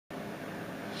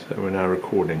So we're now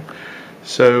recording.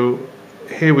 So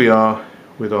here we are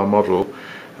with our model,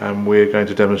 and we're going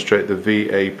to demonstrate the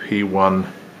VAP1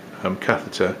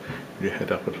 catheter. Your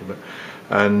head up a little bit,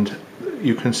 and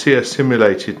you can see a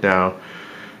simulated now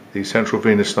the central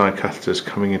venous line catheters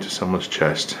coming into someone's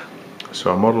chest.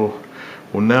 So our model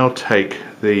will now take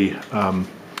the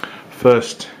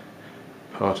first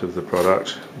part of the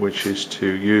product, which is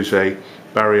to use a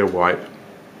barrier wipe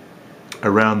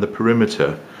around the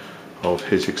perimeter of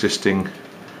his existing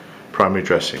primary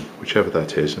dressing, whichever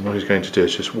that is, and what he's going to do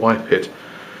is just wipe it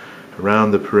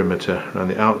around the perimeter, around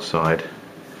the outside,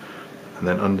 and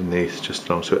then underneath, just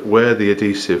along, so where the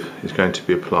adhesive is going to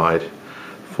be applied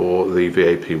for the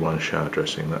VAP1 shower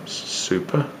dressing. That's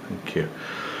super, thank you.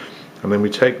 And then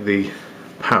we take the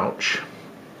pouch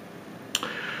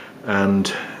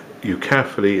and you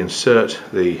carefully insert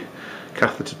the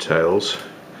catheter tails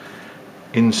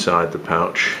inside the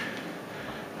pouch,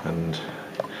 and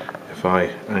if I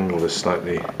angle this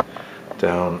slightly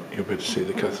down, you'll be able to see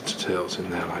the catheter tails in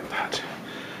there like that.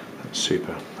 That's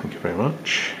super, thank you very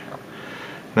much.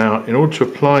 Now, in order to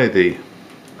apply the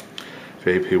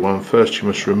VAP1, first you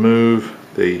must remove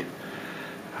the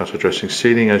outer dressing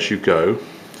sealing as you go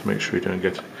to make sure you don't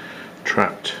get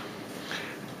trapped,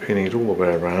 pinning it all the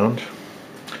way around,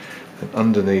 and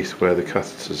underneath where the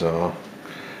catheters are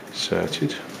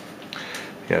inserted.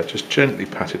 Yeah, just gently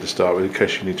pat it to start with in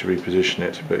case you need to reposition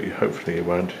it, but hopefully you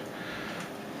won't.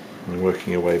 And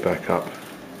working your way back up,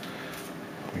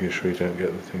 making sure you don't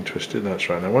get the thing twisted. That's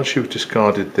right. Now once you've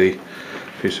discarded the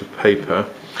piece of paper,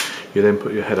 you then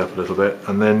put your head up a little bit,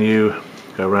 and then you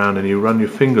go around and you run your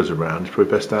fingers around. It's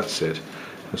probably best that's it,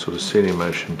 a sort of sealing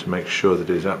motion to make sure that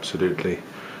it is absolutely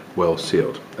well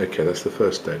sealed. Okay, that's the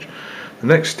first stage. The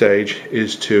next stage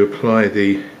is to apply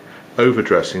the over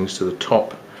dressings to the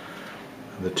top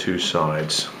and the two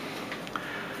sides.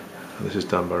 And this is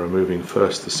done by removing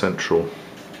first the central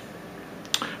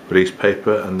release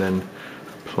paper and then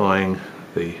applying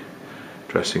the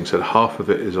dressing, so that half of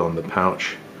it is on the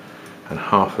pouch and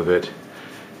half of it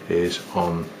is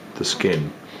on the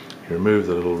skin. You remove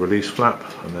the little release flap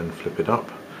and then flip it up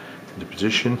into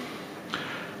position,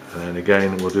 and then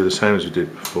again we'll do the same as we did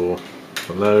before,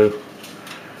 below,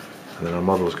 and then our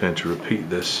model is going to repeat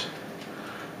this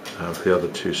for the other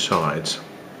two sides.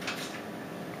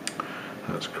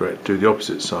 That's correct. Do the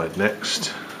opposite side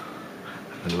next,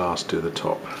 and last do the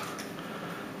top.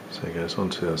 So it goes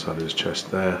onto the other side of his chest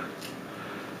there.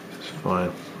 It's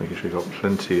fine, making sure you've got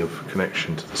plenty of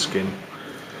connection to the skin.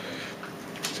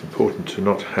 It's important to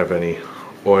not have any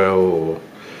oil or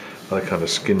other kind of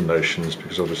skin lotions,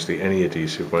 because obviously any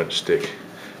adhesive won't stick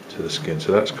to the skin.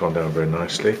 So that's gone down very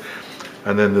nicely.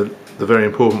 And then the very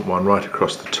important one right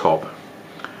across the top,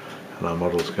 and our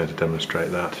model is going to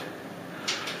demonstrate that.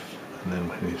 And then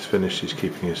when he's finished, he's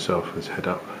keeping himself with his head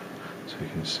up so you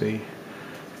can see.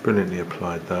 Brilliantly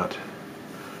applied that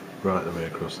right the way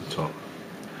across the top,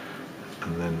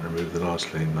 and then remove the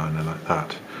last lean liner like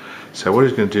that. So what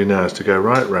he's going to do now is to go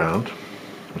right round,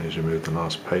 and he's removed the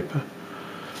last paper.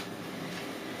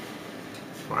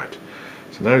 Right,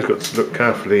 so now he's got to look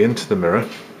carefully into the mirror.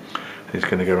 He's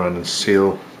going to go around and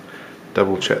seal,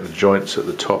 double check the joints at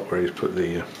the top where he's put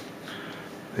the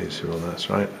adhesive on, that's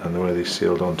right, and the way they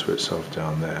sealed onto itself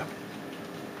down there.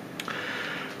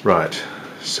 Right,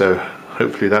 so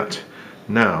hopefully that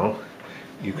now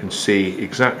you can see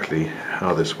exactly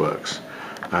how this works,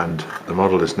 and the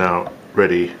model is now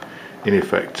ready in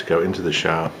effect to go into the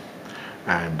shower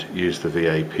and use the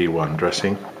VAP1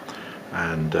 dressing,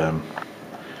 and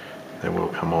then we'll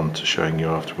come on to showing you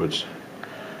afterwards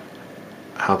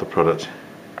how the product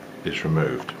is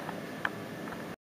removed.